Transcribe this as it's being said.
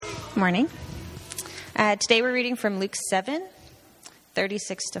Morning. Today we're reading from Luke 7,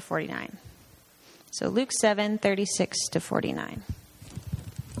 36 to 49. So Luke 7, 36 to 49.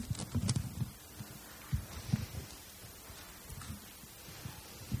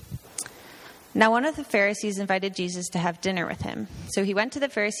 Now one of the Pharisees invited Jesus to have dinner with him. So he went to the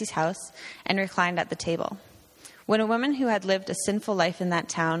Pharisee's house and reclined at the table. When a woman who had lived a sinful life in that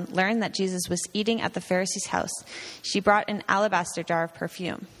town learned that Jesus was eating at the Pharisee's house, she brought an alabaster jar of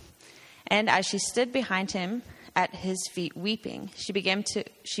perfume. And as she stood behind him at his feet weeping, she began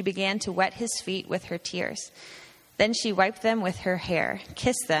to wet his feet with her tears. Then she wiped them with her hair,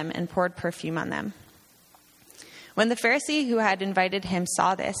 kissed them, and poured perfume on them. When the Pharisee who had invited him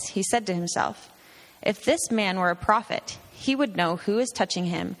saw this, he said to himself, "If this man were a prophet, he would know who is touching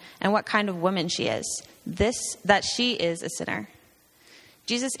him and what kind of woman she is, that she is a sinner."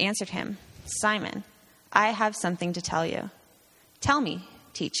 Jesus answered him, "Simon, I have something to tell you." "Tell me,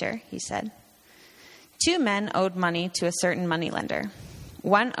 teacher," he said. 2 men owed money to a certain moneylender.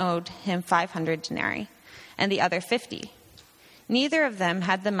 One owed him 500 denarii, and the other 50. Neither of them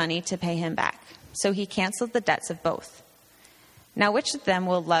had the money to pay him back, so he canceled the debts of both. Now which of them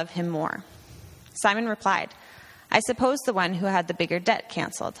will love him more? Simon replied, "I suppose the one who had the bigger debt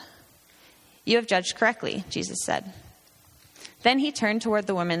canceled." "You have judged correctly," Jesus said. Then he turned toward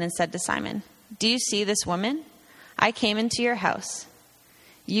the woman and said to Simon, "Do you see this woman? I came into your house.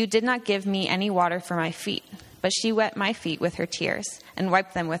 You did not give me any water for my feet, but she wet my feet with her tears and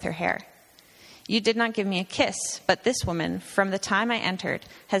wiped them with her hair. You did not give me a kiss, but this woman, from the time I entered,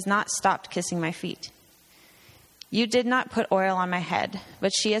 has not stopped kissing my feet. You did not put oil on my head,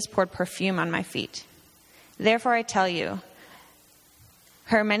 but she has poured perfume on my feet. Therefore I tell you,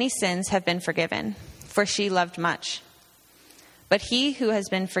 her many sins have been forgiven, for she loved much. But he who has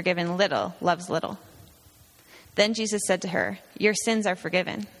been forgiven little loves little." Then Jesus said to her, "Your sins are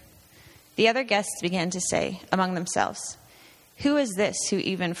forgiven." The other guests began to say among themselves, "Who is this who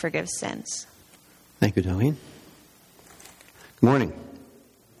even forgives sins?" Thank you, Darlene. Good morning.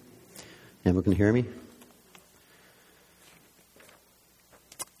 Everyone can hear me?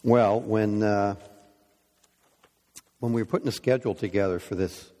 Well, when we were putting the schedule together for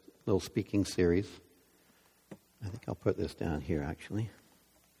this little speaking series, I think I'll put this down here, actually.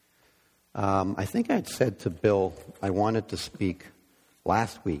 I think I'd said to Bill I wanted to speak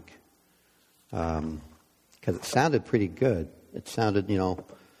last week because it sounded pretty good. It sounded,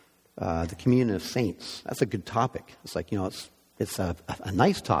 the communion of saints. That's a good topic. It's like, it's a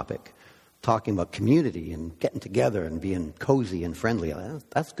nice topic, talking about community and getting together and being cozy and friendly.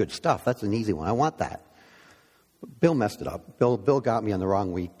 That's good stuff. That's an easy one. I want that. Bill messed it up. Bill got me on the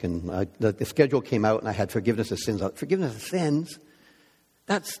wrong week, and the schedule came out, and I had forgiveness of sins. Forgiveness of sins?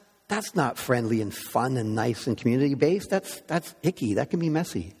 That's not friendly and fun and nice and community-based. That's icky. That can be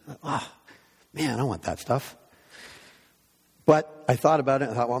messy. Oh, man, I don't want that stuff. But I thought about it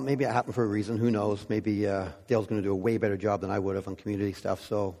and thought, well, maybe it happened for a reason. Who knows? Maybe Dale's going to do a way better job than I would have on community stuff.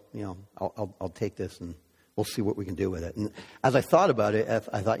 So, I'll take this and we'll see what we can do with it. And as I thought about it,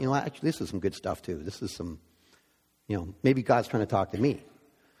 I thought, actually, this is some good stuff too. This is some, maybe God's trying to talk to me.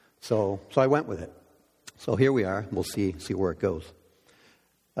 So I went with it. So here we are. We'll see where it goes.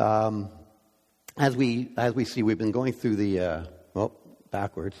 As we see, we've been going through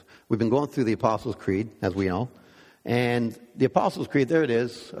backwards. We've been going through the Apostles' Creed, as we know. And the Apostles' Creed, there it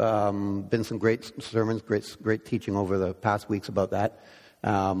is. Been some great sermons, great teaching over the past weeks about that.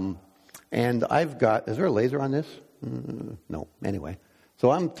 And I've got, is there a laser on this? No, anyway.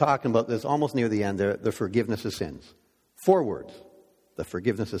 So I'm talking about this almost near the end, the forgiveness of sins. 4 words, the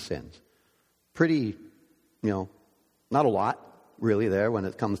forgiveness of sins. Pretty, not a lot really there when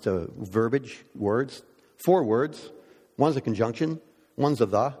it comes to verbiage, words. 4 words. One's a conjunction, one's a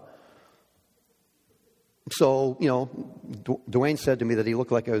the. So, Dwayne said to me that he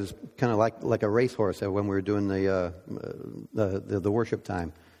looked like I was kind of like a racehorse when we were doing the worship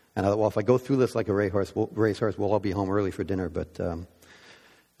time. And I thought, well, if I go through this like a racehorse, we'll all be home early for dinner. But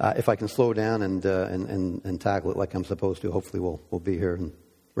if I can slow down and tackle it like I'm supposed to, hopefully we'll be here in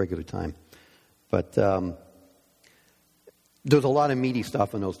regular time. But there's a lot of meaty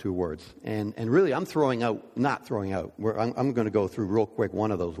stuff in those 2 words. And really, I'm not throwing out. I'm going to go through real quick one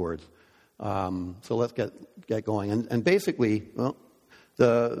of those words. So let's get going. And basically,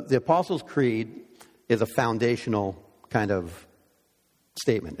 the Apostles' Creed is a foundational kind of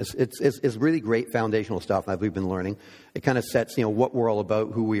statement. It's really great foundational stuff as we've been learning. It kind of sets, what we're all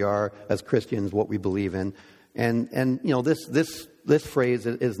about, who we are as Christians, what we believe in. And this phrase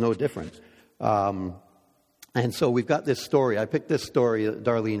is no different. And so we've got this story. I picked this story that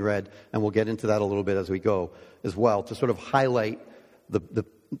Darlene read, and we'll get into that a little bit as we go as well, to sort of highlight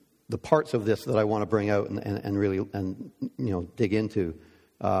the the parts of this that I want to bring out and really dig into,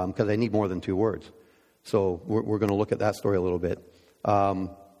 because I need more than 2 words. So we're going to look at that story a little bit.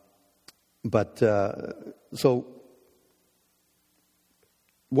 So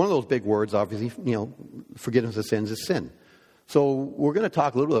one of those big words, obviously, forgiveness of sins is sin. So we're going to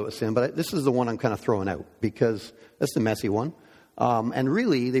talk a little bit about sin, but this is the one I'm kind of throwing out because that's the messy one. And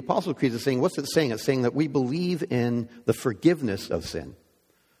really, the Apostle Creed is saying, what's it saying? It's saying that we believe in the forgiveness of sin.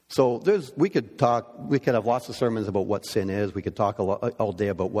 So we could have lots of sermons about what sin is. We could talk all day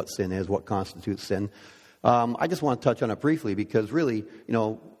about what sin is, what constitutes sin. I just want to touch on it briefly because really,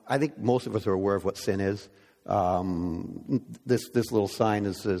 I think most of us are aware of what sin is. This little sign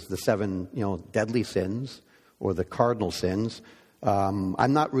is the 7, deadly sins or the cardinal sins.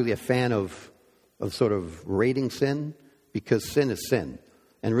 I'm not really a fan of sort of rating sin because sin is sin.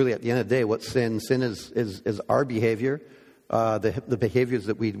 And really at the end of the day, what sin is our behavior, the behaviors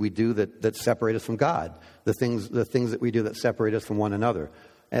that we do that separate us from God, the things that we do that separate us from one another.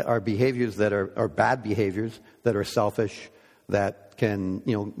 Our behaviors that are bad behaviors, that are selfish, that can,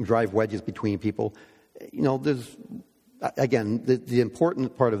 drive wedges between people. There's, again, the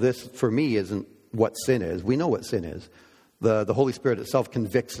important part of this for me isn't what sin is. We know what sin is. The Holy Spirit itself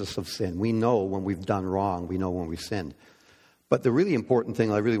convicts us of sin. We know when we've done wrong. We know when we've sinned. But the really important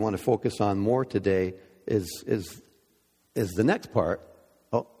thing I really want to focus on more today is the next part.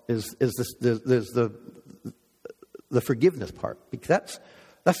 There's the forgiveness part, because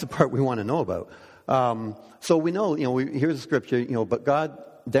that's the part we want to know about. So we know, here's the scripture, but God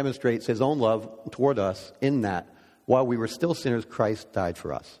demonstrates his own love toward us in that while we were still sinners, Christ died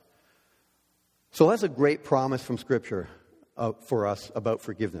for us. So that's a great promise from Scripture for us about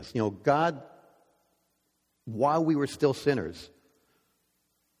forgiveness. God, while we were still sinners,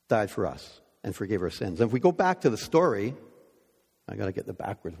 died for us and forgave our sins. And if we go back to the story, I got to get the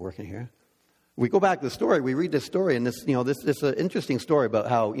backwards working here. We go back to the story, we read this story, and this is an interesting story about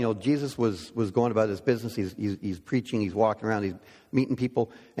how, Jesus was going about his business. He's preaching, he's walking around, he's meeting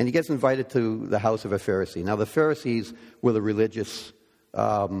people, and he gets invited to the house of a Pharisee. Now, the Pharisees were the religious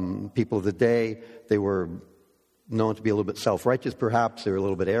people of the day. They were known to be a little bit self-righteous, perhaps. They were a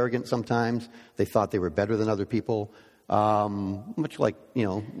little bit arrogant sometimes. They thought they were better than other people. Much like, we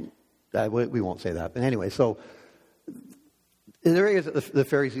won't say that. But anyway, so in the areas at the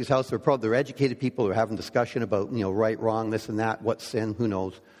Pharisees' house, they're educated people. They're having discussion about, right, wrong, this and that, what's sin, who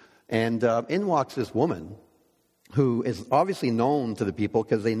knows. And in walks this woman who is obviously known to the people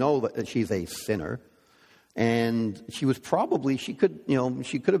because they know that she's a sinner. And she could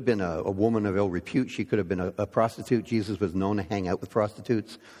have been a woman of ill repute. She could have been a prostitute. Jesus was known to hang out with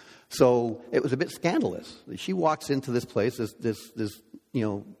prostitutes. So it was a bit scandalous. She walks into this place, this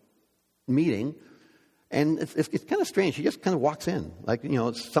meeting, and it's kind of strange. She just kind of walks in, like,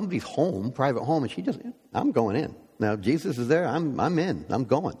 it's somebody's home, private home, and I'm going in. Now, Jesus is there, I'm in, I'm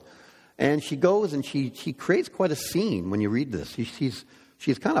going. And she goes and she creates quite a scene when you read this. She's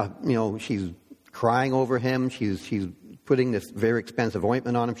kind of, she's crying over him. She's putting this very expensive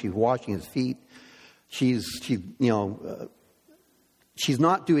ointment on him. She's washing his feet. She's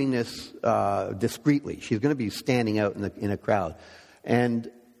not doing this discreetly. She's going to be standing out in a crowd. And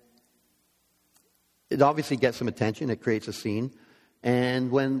it obviously gets some attention. It creates a scene.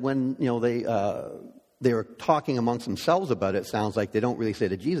 And when they were talking amongst themselves about it, sounds like they don't really say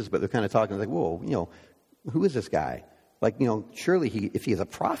to Jesus, but they're kind of talking like, whoa, who is this guy? Like, surely if he is a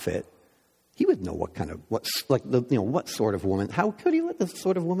prophet, he would know what sort of woman. How could he let this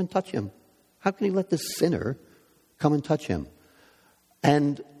sort of woman touch him? How could he let this sinner come and touch him?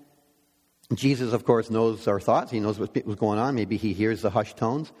 And Jesus, of course, knows our thoughts. He knows what's going on. Maybe he hears the hushed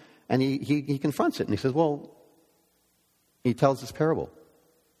tones, and he confronts it. And he says, he tells this parable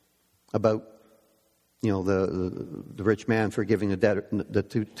about, the rich man forgiving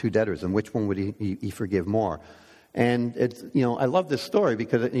the two debtors, and which one would he forgive more? And it's, I love this story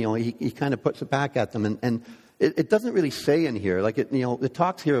because, he kind of puts it back at them. And it doesn't really say in here, like, it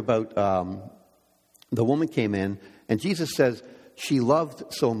talks here about the woman came in, and Jesus says she loved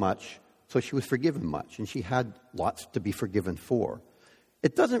so much, so she was forgiven much, and she had lots to be forgiven for.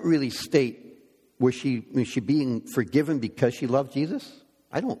 It doesn't really state, was she being forgiven because she loved Jesus?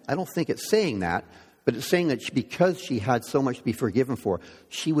 I don't think it's saying that, but it's saying that because she had so much to be forgiven for,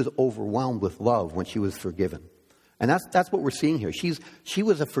 she was overwhelmed with love when she was forgiven. And that's what we're seeing here. She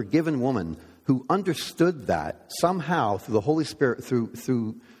was a forgiven woman who understood that somehow through the Holy Spirit,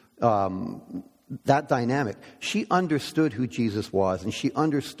 through that dynamic. She understood who Jesus was, and she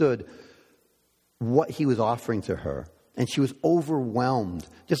understood what he was offering to her. And she was overwhelmed.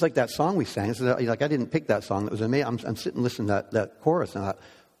 Just like that song we sang. Like, I didn't pick that song. That was amazing. I'm sitting listening to that chorus, and I thought,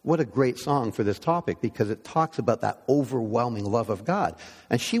 What a great song for this topic, because it talks about that overwhelming love of God.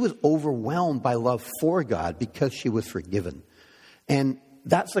 And she was overwhelmed by love for God because she was forgiven. And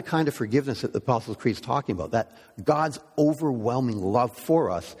that's the kind of forgiveness that the Apostles' Creed is talking about, that God's overwhelming love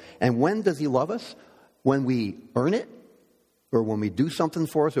for us. And when does he love us? When we earn it? Or when we do something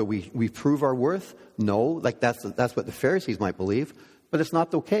for us, or we prove our worth? No, like that's what the Pharisees might believe. But it's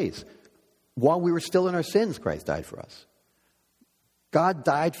not the case. While we were still in our sins, Christ died for us. God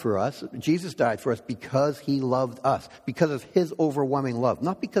died for us, Jesus died for us because he loved us, because of his overwhelming love,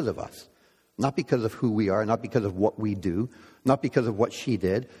 not because of us, not because of who we are, not because of what we do, not because of what she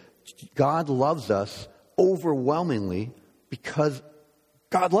did. God loves us overwhelmingly because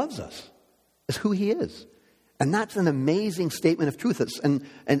God loves us. It's who he is. And that's an amazing statement of truth. It's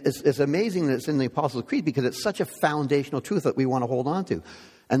amazing that it's in the Apostles' Creed because it's such a foundational truth that we want to hold on to.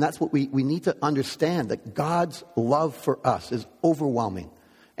 And that's what we need to understand, that God's love for us is overwhelming.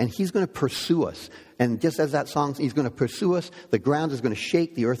 And he's going to pursue us. And just as that song, he's going to pursue us. The ground is going to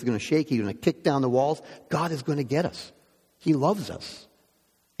shake. The earth is going to shake. He's going to kick down the walls. God is going to get us. He loves us.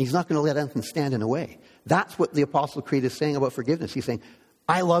 He's not going to let anything stand in the way. That's what the Apostles' Creed is saying about forgiveness. He's saying,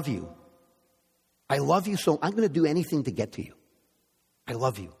 I love you. I love you, so I'm going to do anything to get to you. I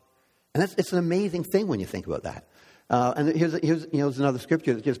love you. And it's an amazing thing when you think about that. And here's another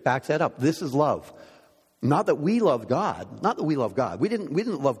scripture that just backs that up. This is love. Not that we love God. Not that we love God. We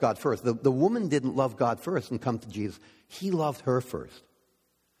didn't love God first. The woman didn't love God first and come to Jesus. He loved her first.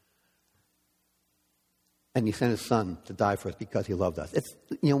 And he sent his son to die for us because he loved us. It's,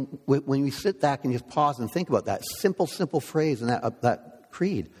 when we sit back and just pause and think about that simple phrase and that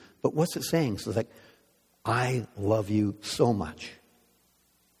creed. But what's it saying? So it's like, I love you so much.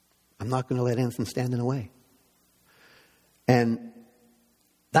 I'm not going to let anything stand in the way. And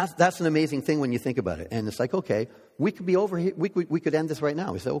that's an amazing thing when you think about it. And it's like, okay, we could be over here. We could end this right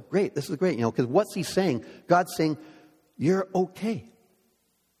now. We say, oh, great, this is great. Because what's he saying? God's saying, you're okay.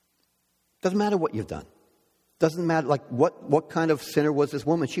 Doesn't matter what you've done. Doesn't matter, like, what kind of sinner was this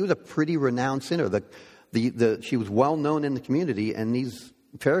woman? She was a pretty renowned sinner. She was well known in the community, and these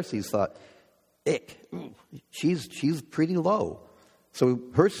Pharisees thought, ick, she's pretty low. So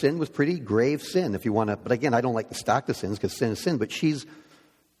her sin was pretty grave sin, if you want to. But again, I don't like to stack the sins because sin is sin. But she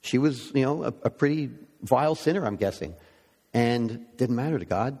was, a pretty vile sinner, I'm guessing, and didn't matter to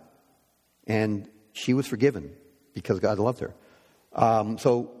God. And she was forgiven because God loved her.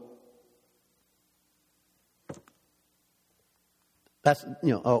 That's,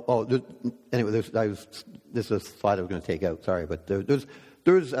 anyway, this is a slide I was going to take out, sorry, but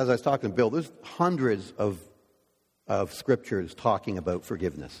there's, as I was talking to Bill, there's hundreds of scriptures talking about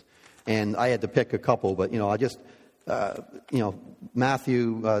forgiveness. And I had to pick a couple, but, I just,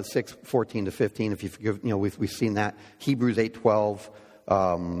 Matthew 6:14-15, if you forgive, we've seen that. Hebrews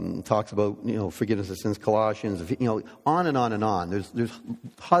 8:12 talks about, forgiveness of sins. Colossians, on and on and on. There's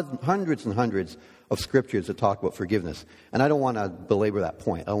hundreds and hundreds of scriptures that talk about forgiveness. And I don't want to belabor that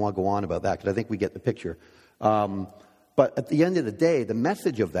point. I don't want to go on about that because I think we get the picture. But at the end of the day, the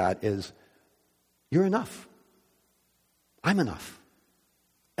message of that is, you're enough. I'm enough.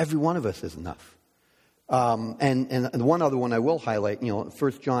 Every one of us is enough. And one other one I will highlight,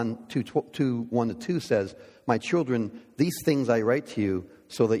 1 John 2:1-2 says, my children, these things I write to you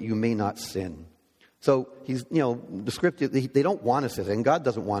so that you may not sin. So he's, the scripture, they don't want us to sin. God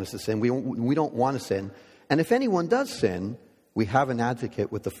doesn't want us to sin. We don't want to sin. And if anyone does sin, we have an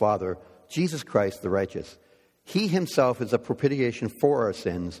advocate with the Father, Jesus Christ, the righteous. He himself is a propitiation for our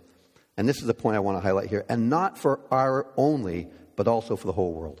sins. And this is the point I want to highlight here. And not for our only, but also for the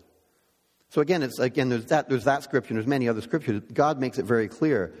whole world. So again, there's that scripture, and there's many other scriptures. God makes it very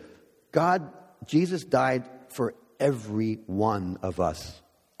clear. Jesus died for every one of us.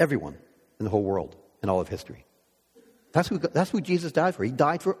 Everyone in the whole world, in all of history. That's who Jesus died for. He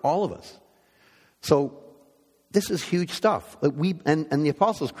died for all of us. So this is huge stuff. And the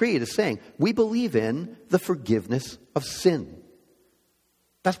Apostles' Creed is saying, we believe in the forgiveness of sin.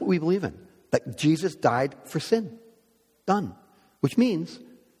 That's what we believe in. That Jesus died for sin. Done. Which means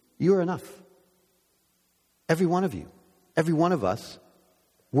you're enough. Every one of you. Every one of us.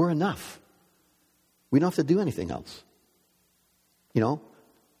 We're enough. We don't have to do anything else.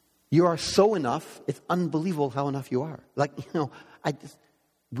 You are so enough. It's unbelievable how enough you are.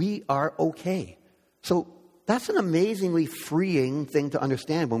 We are okay. So that's an amazingly freeing thing to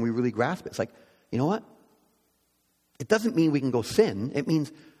understand when we really grasp it. It's like, you know what? It doesn't mean we can go sin. It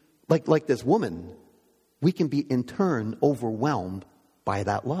means, like this woman, we can be in turn overwhelmed by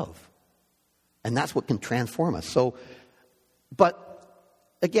that love. And that's what can transform us. So, but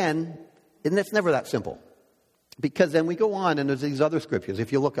again, and it's never that simple. Because then we go on, and there's these other scriptures.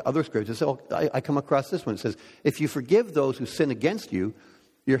 If you look at other scriptures, I come across this one. It says, if you forgive those who sin against you,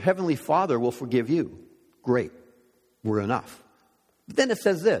 your heavenly Father will forgive you. Great. We're enough. But then it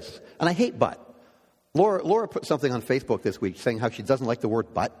says this, and I hate but. Laura put something on Facebook this week saying how she doesn't like the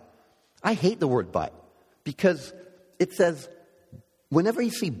word but. I hate the word but because it says, whenever you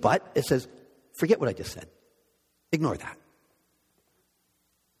see but, it says, forget what I just said. Ignore that.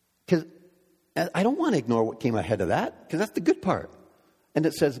 Because I don't want to ignore what came ahead of that, because that's the good part. And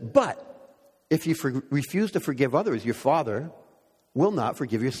it says, but if you refuse to forgive others, your Father will not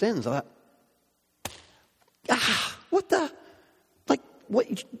forgive your sins. What the? Like, what?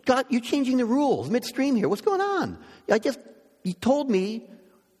 God, you're changing the rules midstream here. What's going on? You told me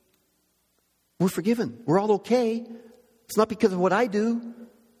we're forgiven. We're all okay. It's not because of what I do.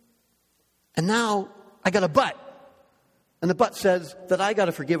 And now I got a but. And the but says that I got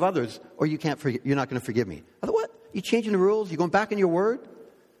to forgive others, or you're not going to forgive me. I thought, what? You changing the rules? You going back in your word?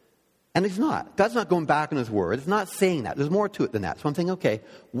 And he's not. God's not going back in his word. It's not saying that. There's more to it than that. So I'm thinking, okay,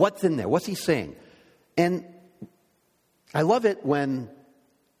 what's in there? What's he saying? And I love it when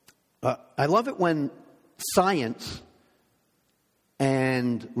science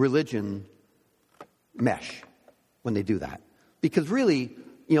and religion mesh when they do that. Because really,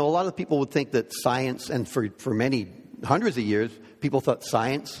 a lot of people would think that science, and for many hundreds of years, people thought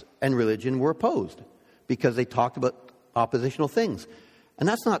science and religion were opposed because they talked about oppositional things. And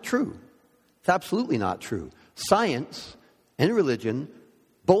that's not true. It's absolutely not true. Science and religion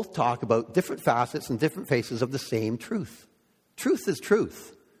both talk about different facets and different faces of the same truth. Truth is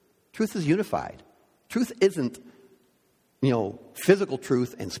truth. Truth is unified. Truth isn't, physical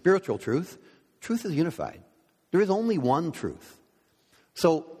truth and spiritual truth. Truth is unified. There is only one truth.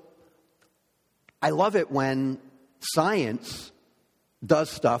 So I love it when science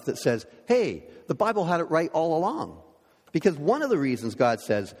does stuff that says, hey, the Bible had it right all along. Because one of the reasons God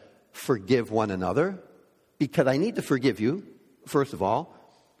says, forgive one another, because I need to forgive you, first of all.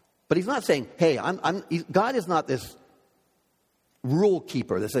 But he's not saying, hey, God is not this rule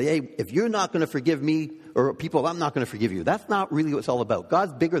keeper that says, hey, if you're not going to forgive me or people, I'm not going to forgive you. That's not really what it's all about.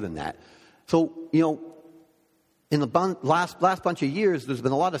 God's bigger than that. So, in the last bunch of years, there's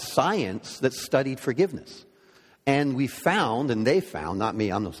been a lot of science that studied forgiveness. And we found, and they found, not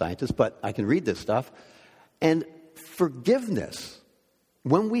me, I'm no scientist, but I can read this stuff. And forgiveness,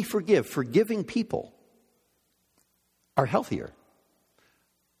 when we forgiving people are healthier.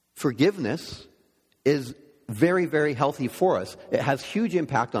 Forgiveness is very, very healthy for us. It has huge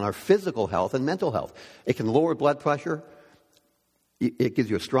impact on our physical health and mental health. It can lower blood pressure. It gives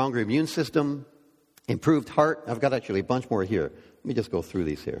you a stronger immune system, improved heart. I've got actually a bunch more here. Let me just go through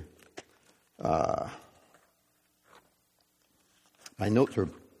these here. My notes are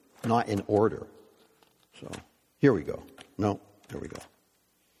not in order. So here we go. No, here we go.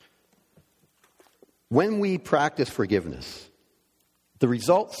 When we practice forgiveness, the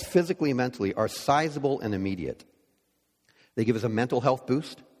results physically and mentally are sizable and immediate. They give us a mental health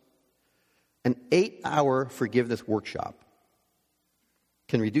boost. An 8-hour forgiveness workshop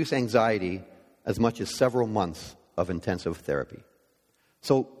can reduce anxiety as much as several months of intensive therapy.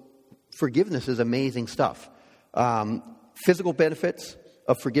 So forgiveness is amazing stuff. Physical benefits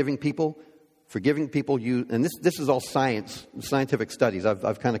of forgiving people, and this is all scientific studies.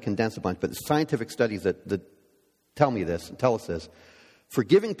 I've kind of condensed a bunch, but scientific studies that tell us this.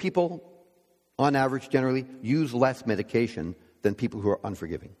 Forgiving people, on average, generally, use less medication than people who are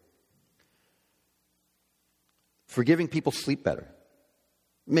unforgiving. Forgiving people sleep better.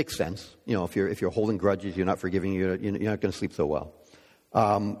 Makes sense. If you're holding grudges, you're not forgiving, you're not going to sleep so well.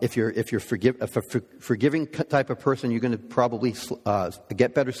 If you're a forgiving type of person, you're going to probably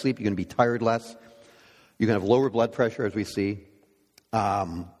get better sleep. You're going to be tired less. You're going to have lower blood pressure, as we see.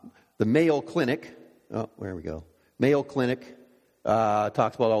 The Mayo Clinic. Where we go? Mayo Clinic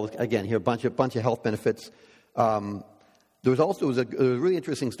talks about all this, again here, a bunch of health benefits. There was a really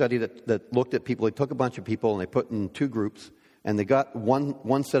interesting study that looked at people. They took a bunch of people and they put in two groups, and they got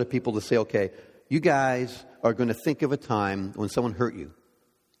one set of people to say, okay, you guys are going to think of a time when someone hurt you,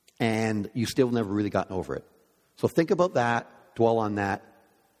 and you still never really gotten over it. So think about that, dwell on that,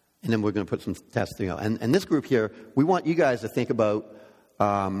 and then we're going to put some tests. And this group here, we want you guys to think about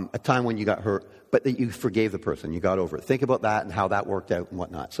a time when you got hurt, but that you forgave the person, you got over it. Think about that and how that worked out and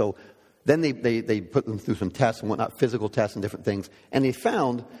whatnot. So then they put them through some tests and whatnot, physical tests and different things, and they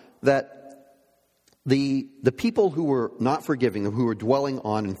found that the people who were not forgiving, who were dwelling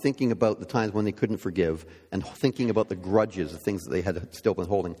on and thinking about the times when they couldn't forgive and thinking about the grudges, the things that they had still been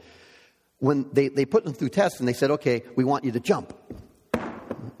holding, when they put them through tests and they said, okay, we want you to jump.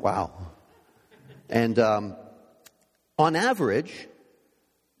 Wow. And On average,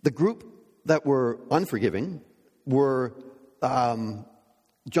 the group that were unforgiving were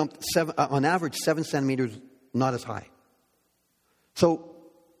jumped on average 7 centimeters, not as high. So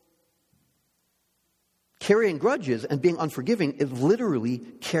carrying grudges and being unforgiving is literally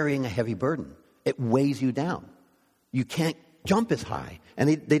carrying a heavy burden. It weighs you down. You can't jump as high. And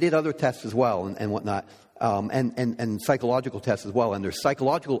they did other tests as well and whatnot, and psychological tests as well. And their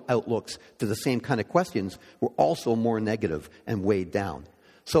psychological outlooks to the same kind of questions were also more negative and weighed down.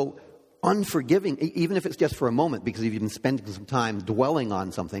 So unforgiving, even if it's just for a moment, because if you've been spending some time dwelling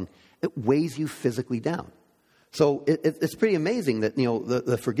on something, it weighs you physically down. So it's pretty amazing that,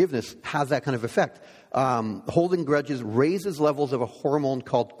 the forgiveness has that kind of effect. Holding grudges raises levels of a hormone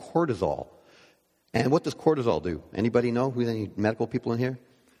called cortisol. And what does cortisol do? Anybody know? Who's any medical people in here?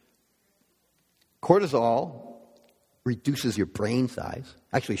 Cortisol reduces your brain size,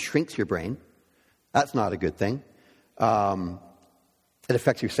 actually shrinks your brain. That's not a good thing. It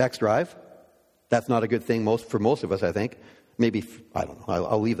affects your sex drive. That's not a good thing for most of us, I think. Maybe, I don't know.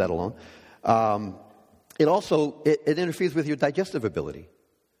 I'll leave that alone. It also interferes with your digestive ability.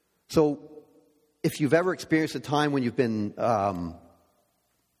 So if you've ever experienced a time when you've been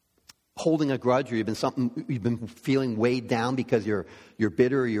holding a grudge, or you've been feeling weighed down because you're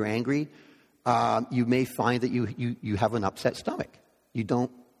bitter or you're angry, you may find that you have an upset stomach. You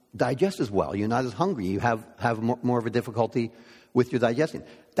don't digest as well. You're not as hungry. You have more of a difficulty with your digestion.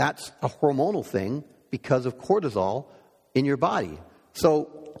 That's a hormonal thing because of cortisol in your body.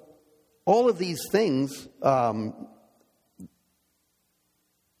 So all of these things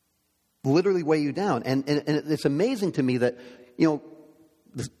literally weigh you down. And it's amazing to me that,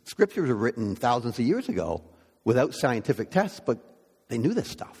 the scriptures were written thousands of years ago without scientific tests, but they knew this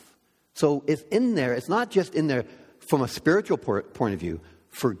stuff. So it's in there. It's not just in there from a spiritual point of view.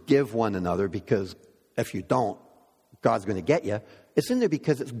 Forgive one another, because if you don't, God's going to get you. It's in there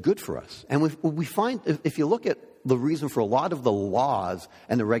because it's good for us. And we find, if you look at the reason for a lot of the laws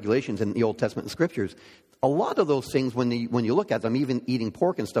and the regulations in the Old Testament and Scriptures, a lot of those things, when you look at them, even eating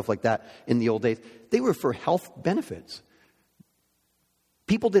pork and stuff like that in the old days, they were for health benefits.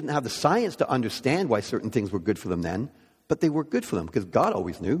 People didn't have the science to understand why certain things were good for them then, but they were good for them because God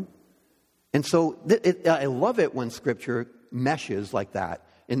always knew. And so I love it when Scripture meshes like that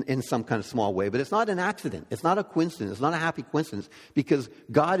in some kind of small way. But it's not an accident. It's not a coincidence. It's not a happy coincidence, because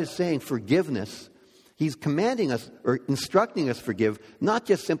God is saying forgiveness. He's commanding us or instructing us forgive, not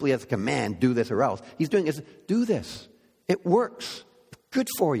just simply as a command, do this or else. He's doing is do this. It works. It's good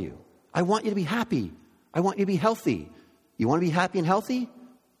for you. I want you to be happy. I want you to be healthy. You want to be happy and healthy?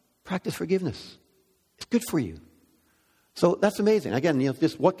 Practice forgiveness. It's good for you. So that's amazing. Again,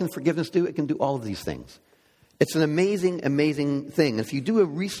 just what can forgiveness do? It can do all of these things. It's an amazing, amazing thing. If you do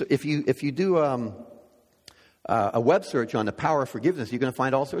a web search on the power of forgiveness, you're going to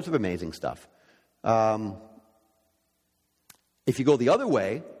find all sorts of amazing stuff. If you go the other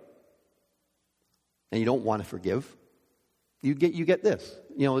way and you don't want to forgive, you get this.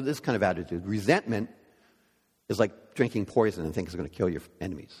 This kind of attitude. Resentment is like drinking poison and thinking it's going to kill your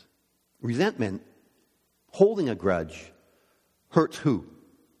enemies. Resentment, holding a grudge, hurts who?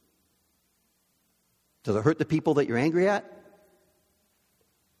 Does it hurt the people that you're angry at?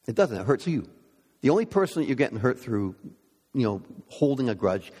 It doesn't. It hurts you. The only person that you're getting hurt through, holding a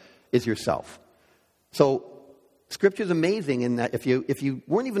grudge is yourself. So Scripture is amazing in that if you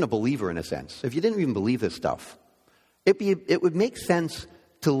weren't even a believer in a sense, if you didn't even believe this stuff, it would make sense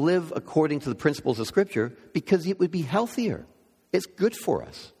to live according to the principles of Scripture, because it would be healthier. It's good for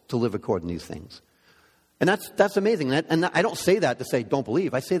us to live according to these things. And that's amazing. And I don't say that to say don't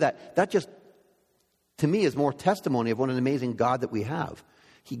believe. I say that just, to me, is more testimony of what an amazing God that we have.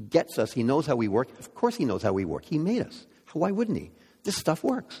 He gets us. He knows how we work. Of course he knows how we work. He made us. Why wouldn't he? This stuff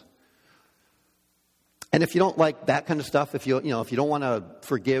works. And if you don't like that kind of stuff, if you don't want to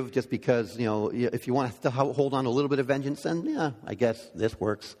forgive just because, if you want to hold on to a little bit of vengeance, then I guess this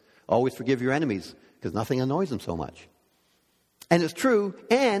works. Always forgive your enemies, because nothing annoys them so much. And it's true,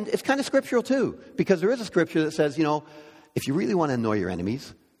 and it's kind of scriptural too, because there is a scripture that says, if you really want to annoy your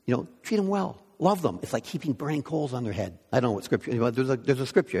enemies, treat them well, love them. It's like heaping burning coals on their head. I don't know what scripture. There's a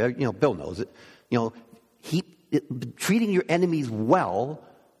scripture. Bill knows it. Treating your enemies well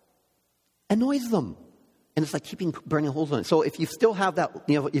annoys them. And it's like keeping burning holes on it. So if you still have that,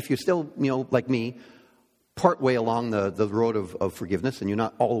 if you're still, like me, part way along the road of forgiveness, and you're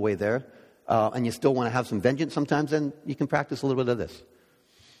not all the way there, and you still want to have some vengeance sometimes, then you can practice a little bit of this.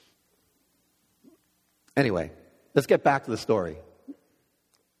 Anyway, let's get back to the story.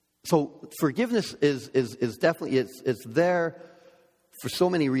 So forgiveness is definitely, it's there for so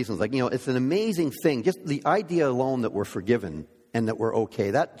many reasons. Like, it's an amazing thing. Just the idea alone that we're forgiven and that we're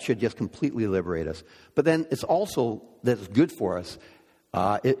okay, that should just completely liberate us. But then it's also that it's good for us.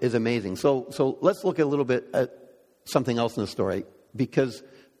 It is amazing. So let's look a little bit at something else in the story, because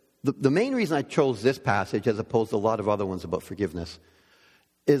the main reason I chose this passage as opposed to a lot of other ones about forgiveness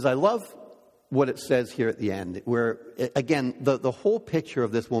is I love what it says here at the end, where, again, the whole picture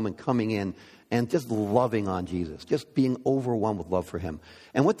of this woman coming in and just loving on Jesus, just being overwhelmed with love for him.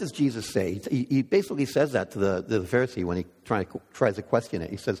 And what does Jesus say? He basically says that to the Pharisee when he tries to question it.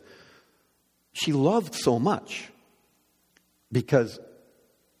 He says, she loved so much because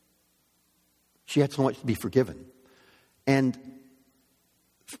she had so much to be forgiven. And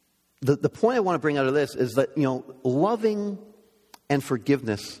the point I want to bring out of this is that, loving and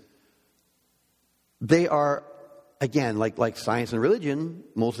forgiveness, they are, again, like science and religion,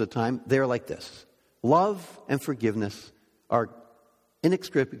 most of the time, they're like this. Love and forgiveness are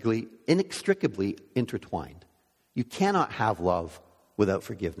inextricably intertwined. You cannot have love without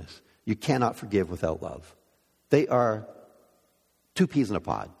forgiveness. You cannot forgive without love. They are two peas in a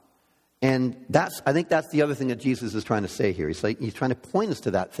pod. And I think that's the other thing that Jesus is trying to say here. He's trying to point us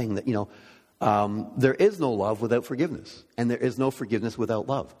to that thing that, there is no love without forgiveness. And there is no forgiveness without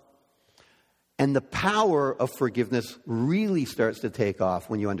love. And the power of forgiveness really starts to take off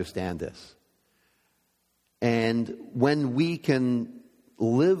when you understand this. And when we can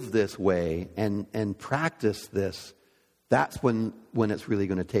live this way and practice this, that's when it's really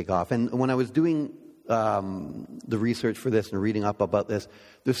going to take off. And when I was doing the research for this and reading up about this,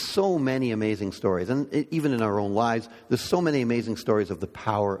 there's so many amazing stories. And even in our own lives, there's so many amazing stories of the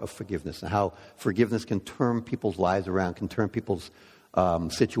power of forgiveness and how forgiveness can turn people's lives around, can turn people's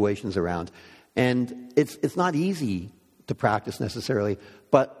situations around. And it's not easy to practice necessarily,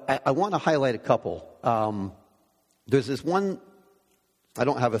 but I want to highlight a couple. There's this one, I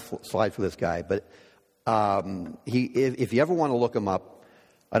don't have a slide for this guy, but if you ever want to look him up,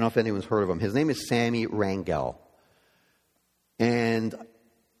 I don't know if anyone's heard of him. His name is Sammy Rangel. And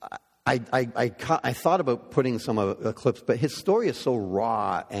I thought about putting some clips, but his story is so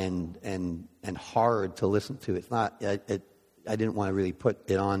raw and hard to listen to. It's not, I didn't want to really put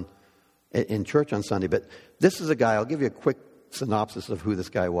it on in church on Sunday, but this is a guy, I'll give you a quick synopsis of who this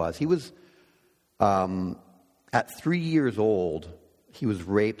guy was. He was, at 3 years old, he was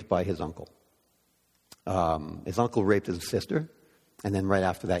raped by his uncle. His uncle raped his sister, and then right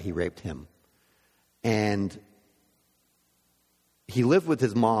after that, he raped him. And he lived with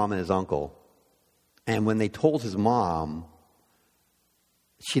his mom and his uncle, and when they told his mom,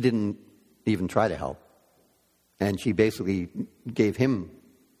 she didn't even try to help. And she basically gave him,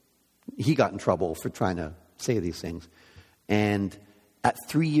 he got in trouble for trying to say these things. And at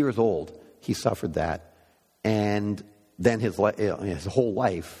 3 years old, he suffered that. And then his whole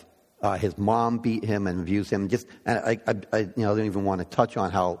life, his mom beat him and abused him. I don't even want to touch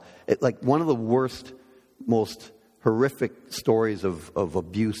on how, one of the worst, most horrific stories of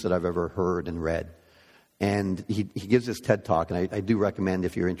abuse that I've ever heard and read. And he gives this TED Talk, and I do recommend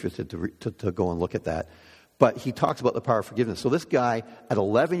if you're interested to go and look at that. But he talks about the power of forgiveness. So this guy, at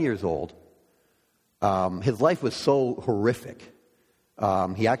 11 years old, his life was so horrific.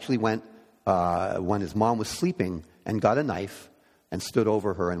 He actually went, when his mom was sleeping, and got a knife and stood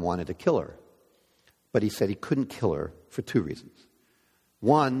over her and wanted to kill her. But he said he couldn't kill her for two reasons.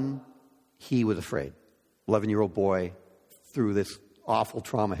 One, he was afraid. 11-year-old boy, through this awful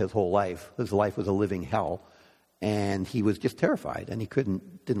trauma his whole life. His life was a living hell. And he was just terrified, and he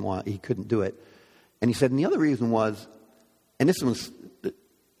couldn't do it. And he said, and the other reason was, and this one's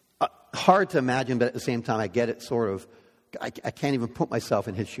hard to imagine, but at the same time I get it sort of, I can't even put myself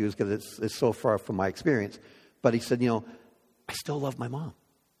in his shoes because it's so far from my experience. But he said, I still love my mom.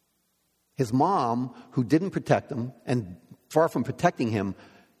 His mom, who didn't protect him, and far from protecting him,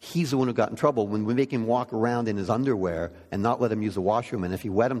 he's the one who got in trouble. When we make him walk around in his underwear and not let him use the washroom, and if he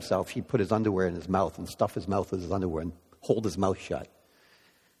wet himself, he'd put his underwear in his mouth and stuff his mouth with his underwear and hold his mouth shut.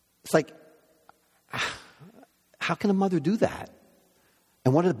 It's like, how can a mother do that?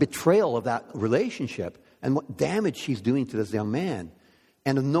 And what a betrayal of that relationship, and what damage she's doing to this young man.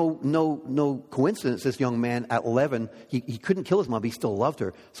 And no coincidence, this young man at 11, he couldn't kill his mom, but he still loved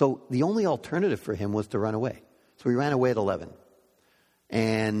her. So the only alternative for him was to run away. So he ran away at 11.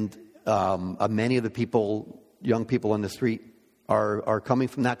 And many of the young people on the street are coming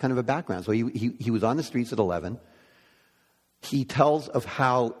from that kind of a background. So he was on the streets at 11. He tells of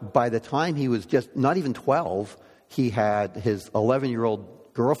how by the time he was just not even 12, he had his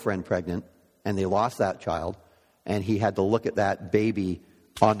 11-year-old girlfriend pregnant, and they lost that child. And he had to look at that baby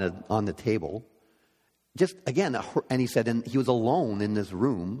on the table. just, again, and he said, and he was alone in this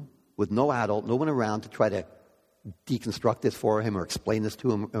room with no adult, no one around to try to deconstruct this for him or explain this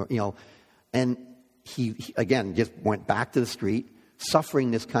to him, or, and he again just went back to the street,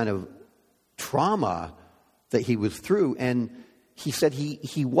 suffering this kind of trauma that he was through. And he said he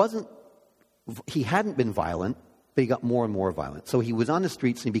hadn't been violent, but he got more and more violent. So he was on the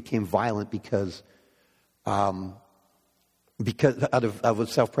streets and he became violent because out of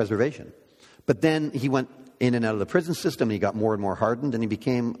self-preservation. But then he went in and out of the prison system, and he got more and more hardened, and he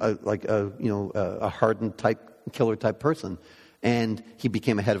became a hardened killer type person. And he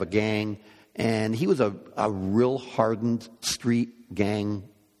became a head of a gang, and he was a real hardened street gang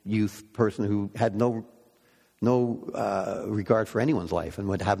youth person who had no regard for anyone's life and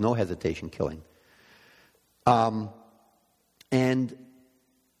would have no hesitation killing. And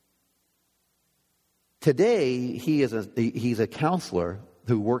today he's a counselor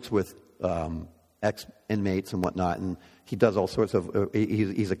who works with ex-inmates and whatnot, and he does all sorts of.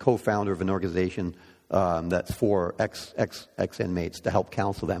 He's a co-founder of an organization that's for ex-inmates to help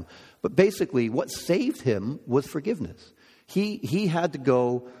counsel them. But basically, what saved him was forgiveness. He had to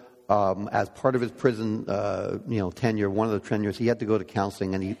go as part of his prison tenure. One of the tenures, he had to go to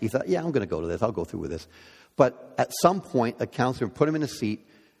counseling, and he thought, "Yeah, I'm going to go to this. I'll go through with this." But at some point, a counselor put him in a seat,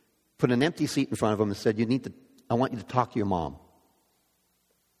 put an empty seat in front of him, and said, I want you to talk to your mom."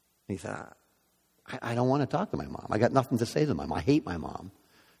 And he said, I don't want to talk to my mom. I got nothing to say to my mom. I hate my mom.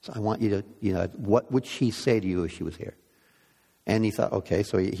 So I want you to, what would she say to you if she was here? And he thought, okay.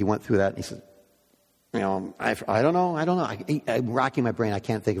 So he went through that, and he said, I don't know. I'm racking my brain. I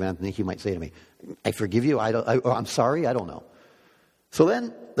can't think of anything she might say to me. I forgive you. I'm sorry. I don't know. So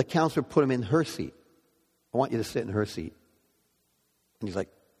then the counselor put him in her seat. I want you to sit in her seat. And he's like,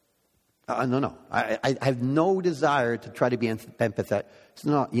 no. I have no desire to try to be empathetic. So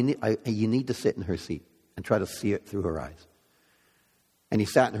no, you need to sit in her seat and try to see it through her eyes. And he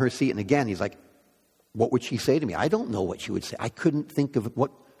sat in her seat, and again, he's like, what would she say to me? I don't know what she would say. I couldn't think of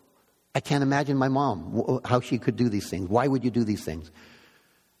what. I can't imagine my mom, how she could do these things. Why would you do these things?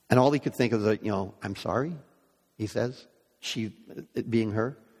 And all he could think of was, I'm sorry, he says, she being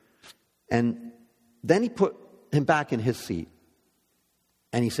her. And then he put him back in his seat.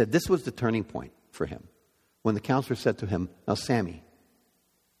 And he said this was the turning point for him. When the counselor said to him, "Now, Sammy,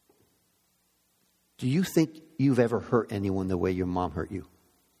 do you think you've ever hurt anyone the way your mom hurt you?"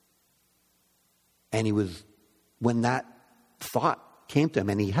 And when that thought came to him,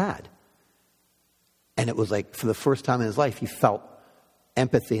 and he had. And it was like, for the first time in his life, he felt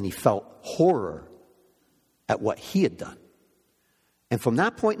empathy and he felt horror at what he had done. And from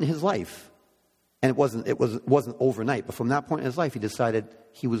that point in his life, and it wasn't overnight, but from that point in his life, he decided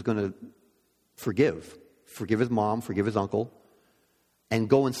he was going to forgive his mom, forgive his uncle, and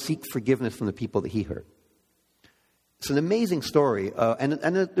go and seek forgiveness from the people that he hurt. It's an amazing story, and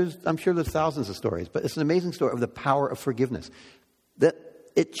I'm sure there's thousands of stories, but it's an amazing story of the power of forgiveness. That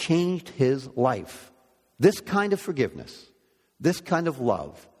it changed his life. This kind of forgiveness, this kind of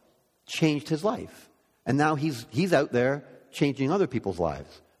love, changed his life, and now he's out there changing other people's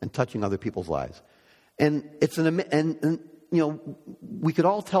lives and touching other people's lives. And it's we could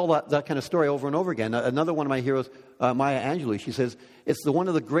all tell that kind of story over and over again. Another one of my heroes, Maya Angelou, she says, one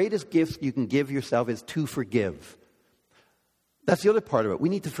of the greatest gifts you can give yourself is to forgive. That's the other part of it. We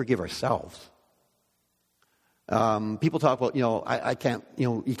need to forgive ourselves. People talk about, I can't,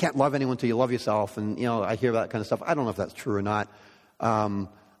 you can't love anyone until you love yourself. And, I hear that kind of stuff. I don't know if that's true or not. I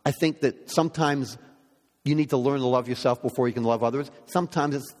think that sometimes you need to learn to love yourself before you can love others.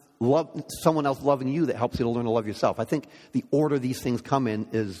 Sometimes it's someone else loving you that helps you to learn to love yourself. I think the order these things come in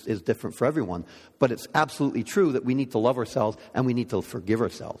is different for everyone. But it's absolutely true that we need to love ourselves and we need to forgive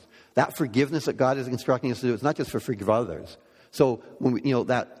ourselves. That forgiveness that God is instructing us to do is not just for forgive others. So when we,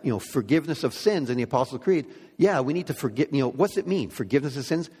 forgiveness of sins in the Apostles' Creed, we need to forgive. What's it mean? Forgiveness of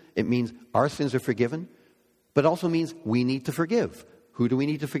sins? It means our sins are forgiven, but it also means we need to forgive. Who do we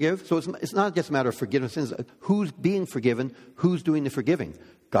need to forgive? So it's not just a matter of forgiveness of sins. Who's being forgiven? Who's doing the forgiving?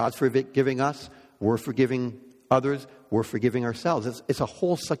 God's forgiving us. We're forgiving others. We're forgiving ourselves. It's a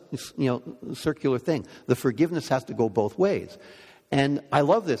whole circular thing. The forgiveness has to go both ways. And I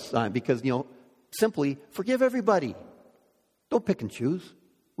love this because, simply forgive everybody. Don't pick and choose.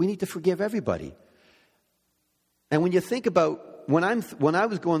 We need to forgive everybody. And when you think about, when I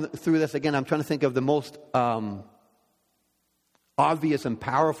was going through this, again, I'm trying to think of the most obvious and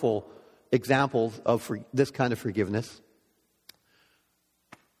powerful examples of this kind of forgiveness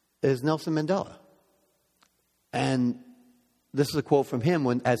is Nelson Mandela. And this is a quote from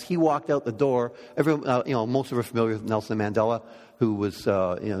him as he walked out the door. Everyone, most of us are familiar with Nelson Mandela, who was,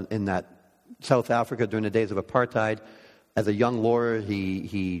 in that South Africa during the days of apartheid. As a young lawyer,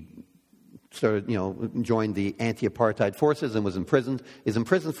 he started, joined the anti-apartheid forces and was imprisoned. Is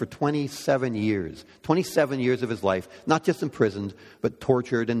imprisoned for 27 years. 27 years of his life, not just imprisoned, but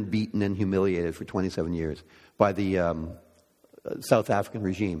tortured and beaten and humiliated for 27 years by the South African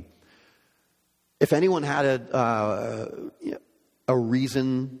regime. If anyone had a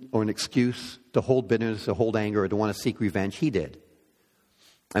reason or an excuse to hold bitterness, to hold anger, or to want to seek revenge, he did.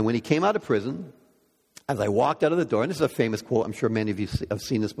 And when he came out of prison, as I walked out of the door, and this is a famous quote, I'm sure many of you have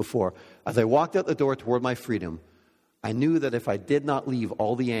seen this before. As I walked out the door toward my freedom, I knew that if I did not leave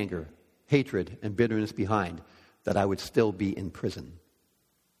all the anger, hatred, and bitterness behind, that I would still be in prison.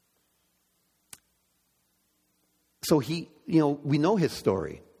 So we know his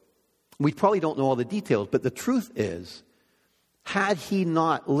story. We probably don't know all the details, but the truth is, had he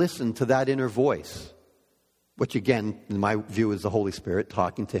not listened to that inner voice, which again, in my view, is the Holy Spirit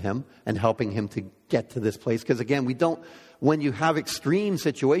talking to him and helping him to get to this place. Because again, when you have extreme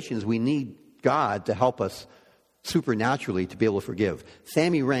situations, we need God to help us supernaturally to be able to forgive.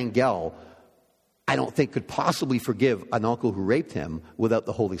 Sammy Rangel, I don't think, could possibly forgive an uncle who raped him without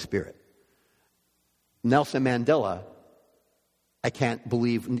the Holy Spirit. Nelson Mandela, I can't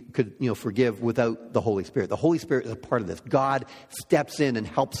believe could forgive without the Holy Spirit. The Holy Spirit is a part of this. God steps in and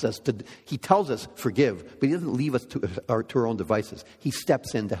helps us He tells us forgive, but He doesn't leave us to our own devices. He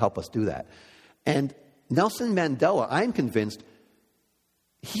steps in to help us do that. And Nelson Mandela, I'm convinced,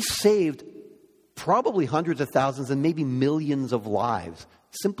 he saved probably hundreds of thousands and maybe millions of lives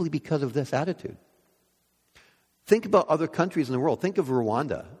simply because of this attitude. Think about other countries in the world. Think of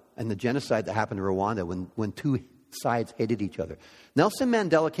Rwanda and the genocide that happened in Rwanda when two sides hated each other. Nelson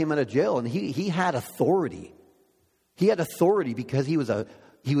Mandela came out of jail and he had authority. He had authority because he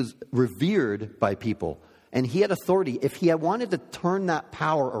was revered by people. And he had authority. If he had wanted to turn that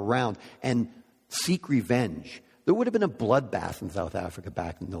power around and seek revenge, there would have been a bloodbath in South Africa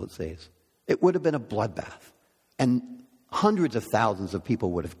back in those days. It would have been a bloodbath. And hundreds of thousands of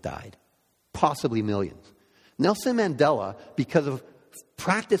people would have died. Possibly millions. Nelson Mandela, because of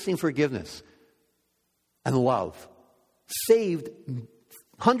practicing forgiveness and love, saved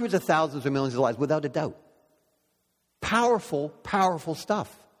hundreds of thousands or millions of lives without a doubt. Powerful, powerful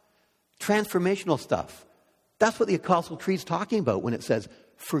stuff. Transformational stuff. That's what the Apostle Creed's talking about when it says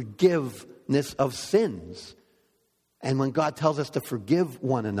forgiveness of sins. And when God tells us to forgive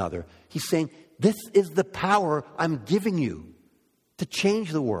one another, He's saying, this is the power I'm giving you to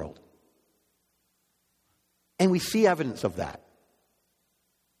change the world. And we see evidence of that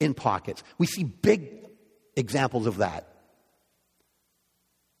in pockets. We see big examples of that.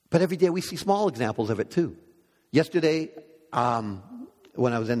 But every day we see small examples of it too. Yesterday,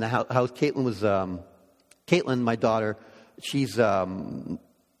 when I was in the house, Caitlin, my daughter, she's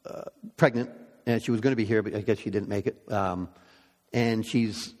pregnant, and she was going to be here, but I guess she didn't make it. And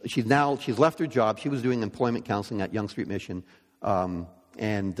she's left her job. She was doing employment counseling at Yonge Street Mission,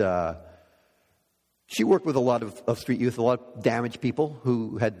 and she worked with a lot of street youth, a lot of damaged people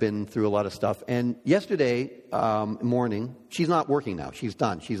who had been through a lot of stuff. And yesterday morning, she's not working now. She's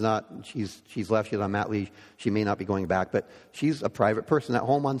done. She's left. She's on mat leave. She may not be going back, but she's a private person at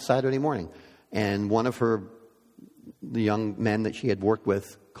home on Saturday morning. And one of the young men that she had worked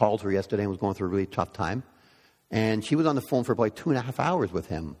with called her yesterday and was going through a really tough time. And she was on the phone for about 2.5 hours with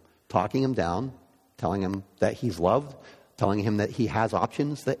him, talking him down, telling him that he's loved, telling him that he has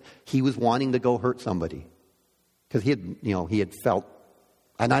options, that he was wanting to go hurt somebody. Because he had felt,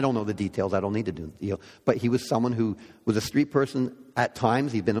 and I don't know the details, I don't need to do, but he was someone who was a street person at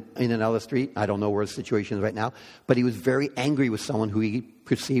times. He'd been in and out of the street. I don't know where his situation is right now. But he was very angry with someone who he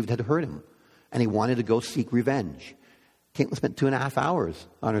perceived had hurt him. And he wanted to go seek revenge. Caitlin spent 2.5 hours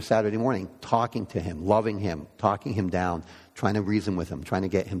on her Saturday morning talking to him, loving him, talking him down, trying to reason with him, trying to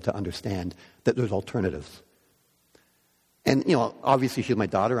get him to understand that there's alternatives. And, obviously she's my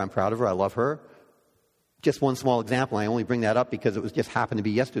daughter. I'm proud of her. I love her. Just one small example. I only bring that up because it was just happened to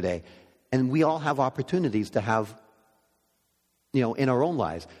be yesterday. And we all have opportunities to have, in our own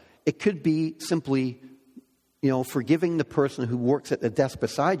lives. It could be simply, forgiving the person who works at the desk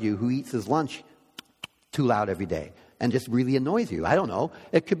beside you who eats his lunch too loud every day and just really annoys you. I don't know.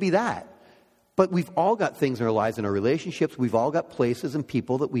 It could be that. But we've all got things in our lives, in our relationships. We've all got places and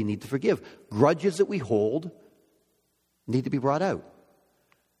people that we need to forgive. Grudges that we hold need to be brought out.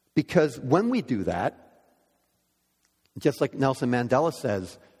 Because when we do that, just like Nelson Mandela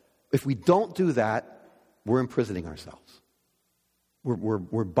says, if we don't do that, we're imprisoning ourselves.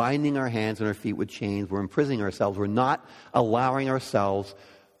 We're binding our hands and our feet with chains. We're imprisoning ourselves. We're not allowing ourselves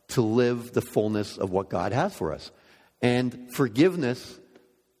to live the fullness of what God has for us. And forgiveness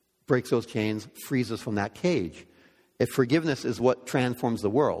breaks those chains, frees us from that cage. If forgiveness is what transforms the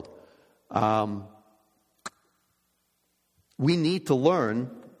world, we need to learn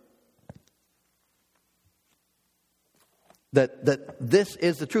that this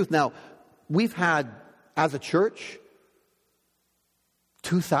is the truth. Now, we've had, as a church,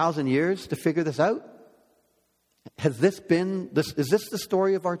 2,000 years to figure this out. Is this the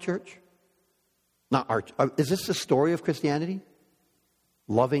story of our church? Is this the story of Christianity?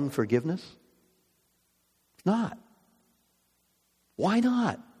 Loving forgiveness? It's not. Why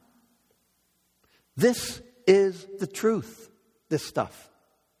not? This is the truth, this stuff.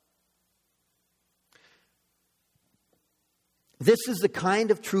 This is the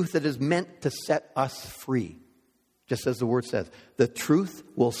kind of truth that is meant to set us free. Just as the word says, the truth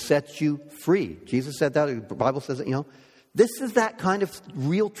will set you free. Jesus said that, the Bible says it, This is that kind of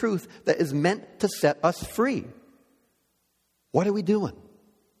real truth that is meant to set us free. What are we doing?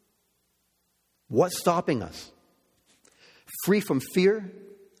 What's stopping us? Free from fear,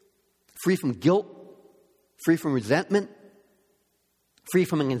 free from guilt, free from resentment, free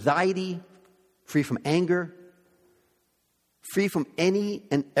from anxiety, free from anger, free from any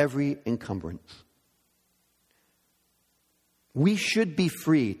and every encumbrance. We should be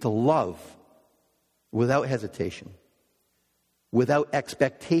free to love without hesitation, without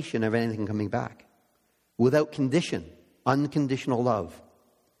expectation of anything coming back, without condition, unconditional love,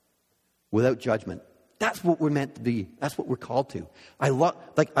 without judgment. That's what we're meant to be. That's what we're called to.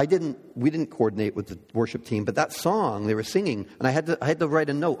 We didn't coordinate with the worship team, but that song they were singing, and I had to write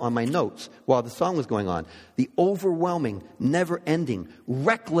a note on my notes while the song was going on. The overwhelming, never-ending,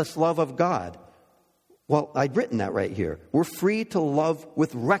 reckless love of God. Well, I'd written that right here. We're free to love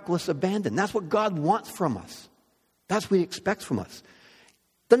with reckless abandon. That's what God wants from us. That's what He expects from us.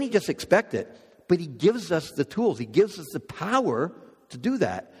 Doesn't He just expect it, but He gives us the tools. He gives us the power to do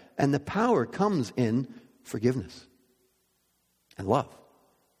that. And the power comes in forgiveness and love,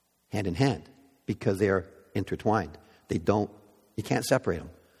 hand in hand, because they are intertwined. You can't separate them.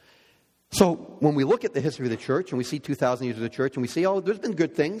 So when we look at the history of the church and we see 2,000 years of the church and we see, there's been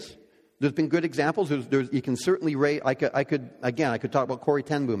good things. There's been good examples. You can certainly rate. I could talk about Corrie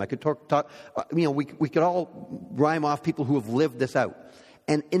ten Boom. I could talk. We could all rhyme off people who have lived this out.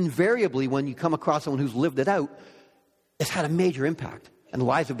 And invariably, when you come across someone who's lived it out, it's had a major impact, and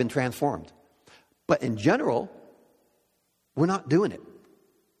lives have been transformed. But in general, we're not doing it.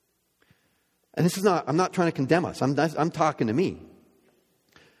 And I'm not trying to condemn us. I'm talking to me.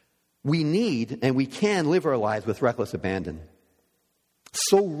 We need and we can live our lives with reckless abandon.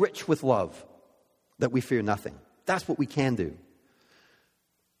 So rich with love that we fear nothing. That's what we can do.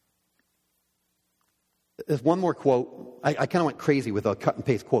 There's one more quote. I kind of went crazy with cut and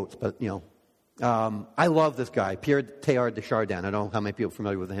paste quotes, but I love this guy, Pierre Teilhard de Chardin. I don't know how many people are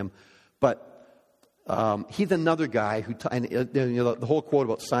familiar with him, but he's another guy who, the whole quote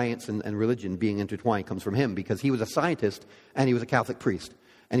about science and religion being intertwined comes from him because he was a scientist and he was a Catholic priest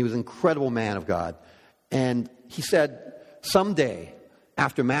and he was an incredible man of God. And he said, someday,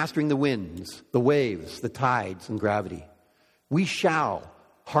 after mastering the winds, the waves, the tides, and gravity, we shall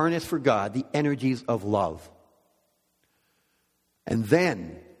harness for God the energies of love. And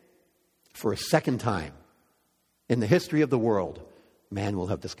then, for a second time in the history of the world, man will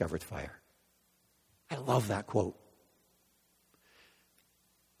have discovered fire. I love that quote.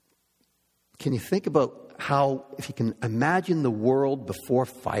 Can you think about how, if you can imagine the world before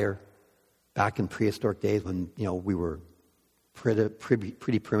fire, back in prehistoric days when, we were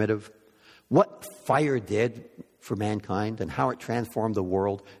pretty primitive, what fire did for mankind and how it transformed the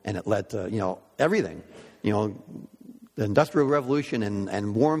world, and it led to, everything. The Industrial Revolution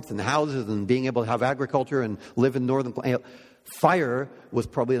and warmth and houses and being able to have agriculture and live in northern plains. Fire was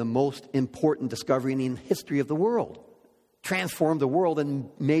probably the most important discovery in the history of the world. Transformed the world in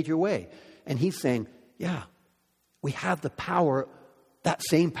a major way. And he's saying, yeah, we have the power. That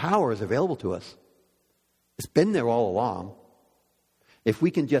same power is available to us. It's been there all along. If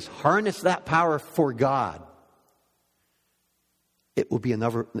we can just harness that power for God, it will be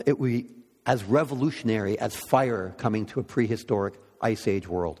as revolutionary as fire coming to a prehistoric ice age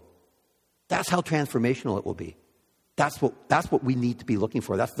world. That's how transformational it will be. That's what we need to be looking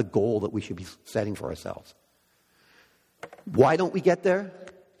for. That's the goal that we should be setting for ourselves. Why don't we get there?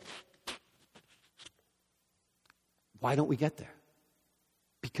 Why don't we get there?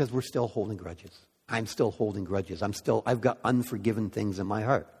 Because we're still holding grudges. I'm still holding grudges. I've got unforgiven things in my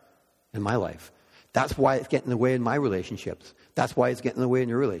heart, in my life. That's why it's getting in the way in my relationships. That's why it's getting in the way in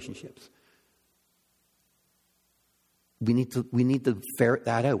your relationships. We need to ferret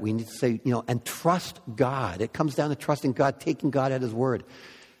that out. We need to say, and trust God. It comes down to trusting God, taking God at His word.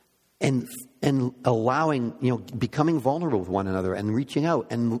 and allowing, becoming vulnerable with one another and reaching out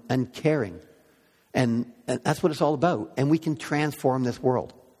and caring. And that's what it's all about. And we can transform this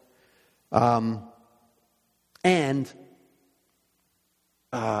world. I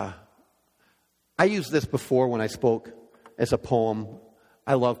used this before when I spoke as a poem.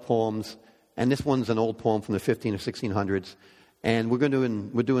 I love poems. And this one's an old poem from the 15 or 1600s. And we're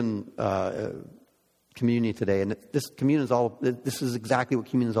doing communion today. And this is exactly what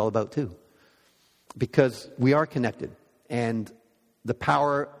communion is all about too. Because we are connected. And the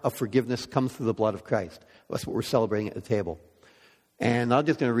power of forgiveness comes through the blood of Christ. That's what we're celebrating at the table. And I'm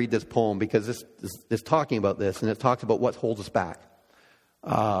just going to read this poem because this is talking about this, and it talks about what holds us back.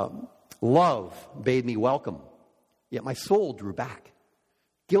 Love bade me welcome, yet my soul drew back,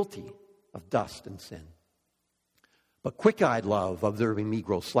 guilty of dust and sin. But quick-eyed love, observing me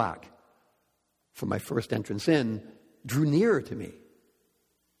grow slack, from my first entrance in, drew nearer to me,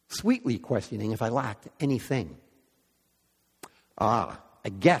 sweetly questioning if I lacked anything. A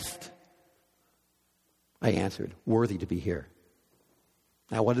guest, I answered, worthy to be here.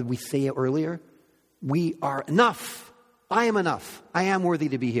 Now, what did we say earlier? We are enough. I am enough. I am worthy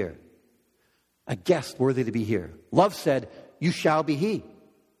to be here. A guest worthy to be here. Love said, you shall be he.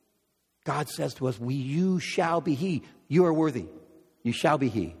 God says to us, you shall be he. You are worthy. You shall be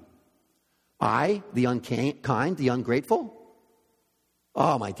he. I, the unkind, the ungrateful?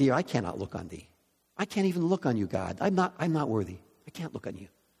 Oh, my dear, I cannot look on thee. I can't even look on you, God. I'm not worthy. I can't look on you.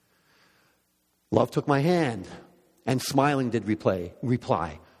 Love took my hand and smiling did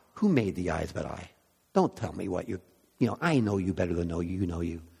reply, who made the eyes but I? Don't tell me what I know you better than you know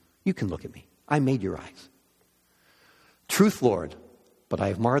you. You can look at me. I made your eyes. Truth, Lord, but I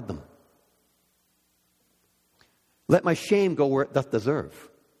have marred them. Let my shame go where it doth deserve.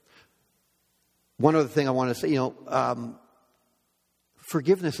 One other thing I want to say,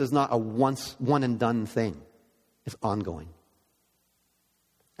 forgiveness is not a one and done thing. It's ongoing.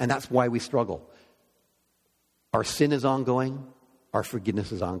 And that's why we struggle. Our sin is ongoing. Our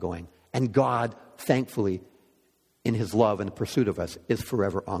forgiveness is ongoing. And God, thankfully, in his love and pursuit of us, is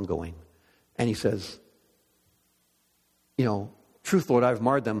forever ongoing. And he says, truth, Lord, I've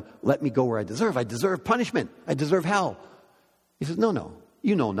marred them. Let me go where I deserve. I deserve punishment. I deserve hell. He says, no,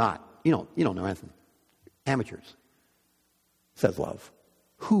 you know not. You don't know anything. Amateurs, says love.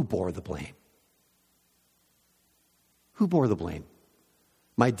 Who bore the blame? Who bore the blame?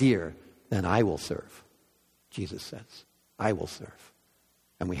 My dear, then I will serve. Jesus says, I will serve.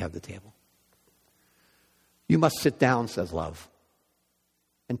 And we have the table. You must sit down, says love,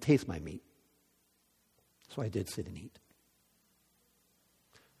 and taste my meat. So I did sit and eat.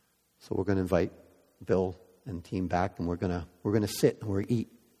 So we're going to invite Bill and team back, and we're going to sit and we're going to eat,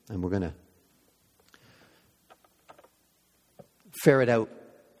 and we're going to ferret out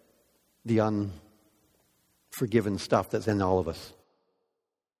the unforgiven stuff that's in all of us.